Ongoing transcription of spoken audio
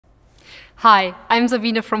Hi, I'm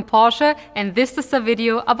Sabine from Porsche and this is a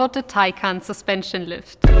video about the Taycan suspension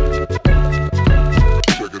lift. Check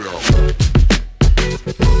it out.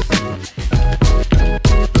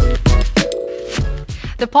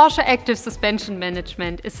 The Porsche Active Suspension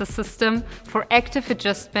Management is a system for active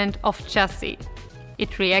adjustment of chassis.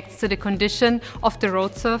 It reacts to the condition of the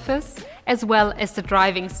road surface as well as the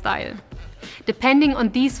driving style. Depending on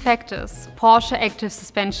these factors, Porsche Active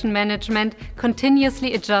Suspension Management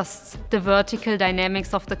continuously adjusts the vertical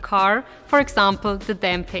dynamics of the car, for example, the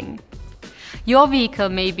damping. Your vehicle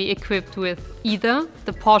may be equipped with either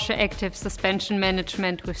the Porsche Active Suspension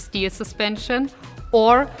Management with steel suspension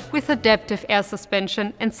or with adaptive air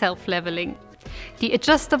suspension and self-leveling. The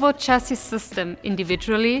adjustable chassis system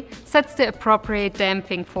individually sets the appropriate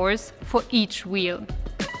damping force for each wheel.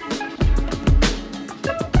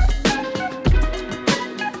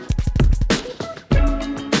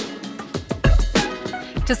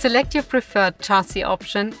 To select your preferred chassis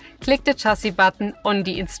option, click the chassis button on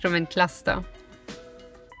the instrument cluster.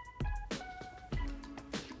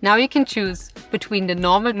 Now you can choose between the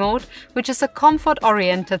normal mode, which is a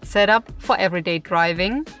comfort-oriented setup for everyday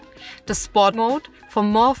driving, the sport mode for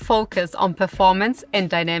more focus on performance and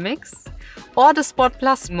dynamics, or the Sport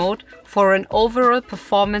Plus mode for an overall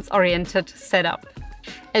performance-oriented setup.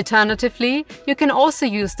 Alternatively, you can also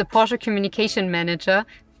use the Porsche Communication Manager.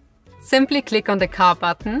 Simply click on the car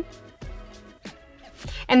button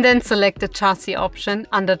and then select the chassis option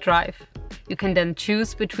under Drive. You can then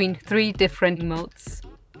choose between 3 different modes.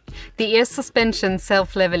 The air suspension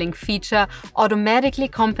self-leveling feature automatically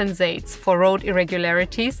compensates for road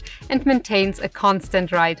irregularities and maintains a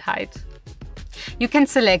constant ride height. You can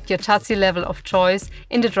select your chassis level of choice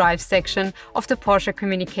in the Drive section of the Porsche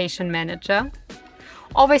Communication Manager,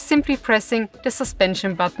 or by simply pressing the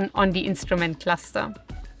suspension button on the instrument cluster.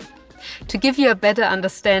 To give you a better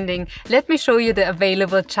understanding, let me show you the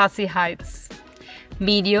available chassis heights.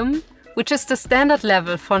 Medium, which is the standard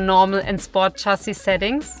level for normal and sport chassis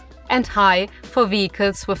settings, and high for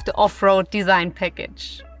vehicles with the off-road design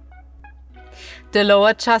package. The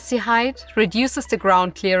lower chassis height reduces the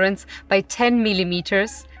ground clearance by 10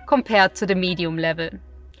 mm compared to the medium level.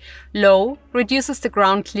 Low reduces the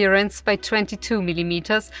ground clearance by 22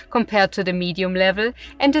 mm compared to the medium level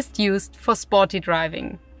and is used for sporty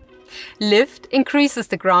driving. Lift increases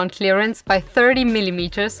the ground clearance by 30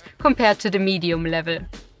 mm compared to the medium level.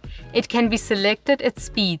 It can be selected at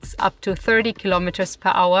speeds up to 30 km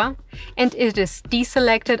per hour and it is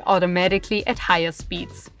deselected automatically at higher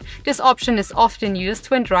speeds. This option is often used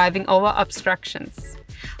when driving over obstructions.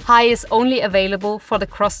 High is only available for the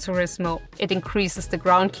Cross Turismo. It increases the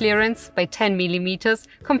ground clearance by 10 mm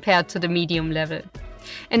compared to the medium level.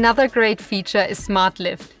 Another great feature is Smart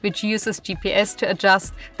Lift, which uses GPS to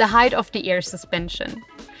adjust the height of the air suspension.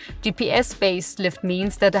 GPS-based lift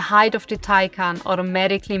means that the height of the Taycan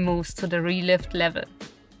automatically moves to the relift level.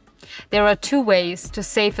 There are 2 ways to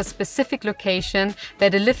save a specific location where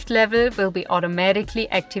the lift level will be automatically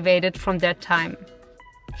activated from that time.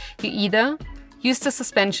 You either use the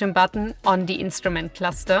suspension button on the instrument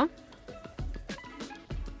cluster,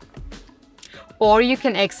 or you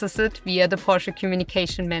can access it via the Porsche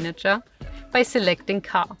Communication Manager by selecting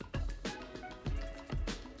Car,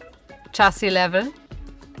 Chassis Level,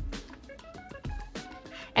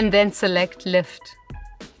 and then select Lift.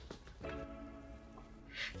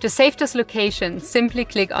 To save this location, simply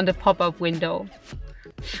click on the pop-up window.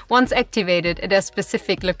 Once activated at a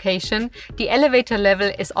specific location, the elevator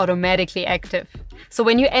level is automatically active. So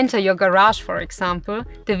when you enter your garage, for example,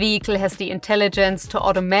 the vehicle has the intelligence to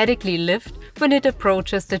automatically lift when it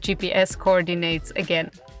approaches the GPS coordinates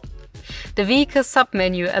again. The vehicle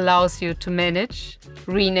submenu allows you to manage,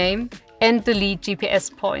 rename and delete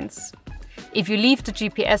GPS points. If you leave the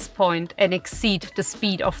GPS point and exceed the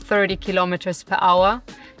speed of 30 km per hour,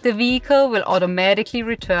 the vehicle will automatically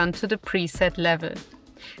return to the preset level.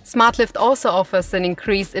 Smart Lift also offers an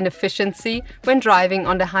increase in efficiency when driving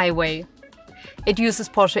on the highway. It uses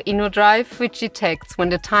Porsche Innodrive, which detects when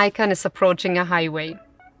the Taycan is approaching a highway.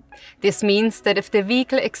 This means that if the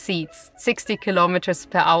vehicle exceeds 60 km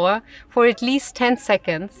per hour for at least 10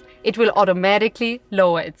 seconds, it will automatically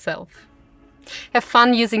lower itself. Have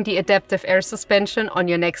fun using the adaptive air suspension on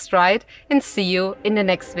your next ride and see you in the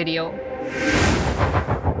next video.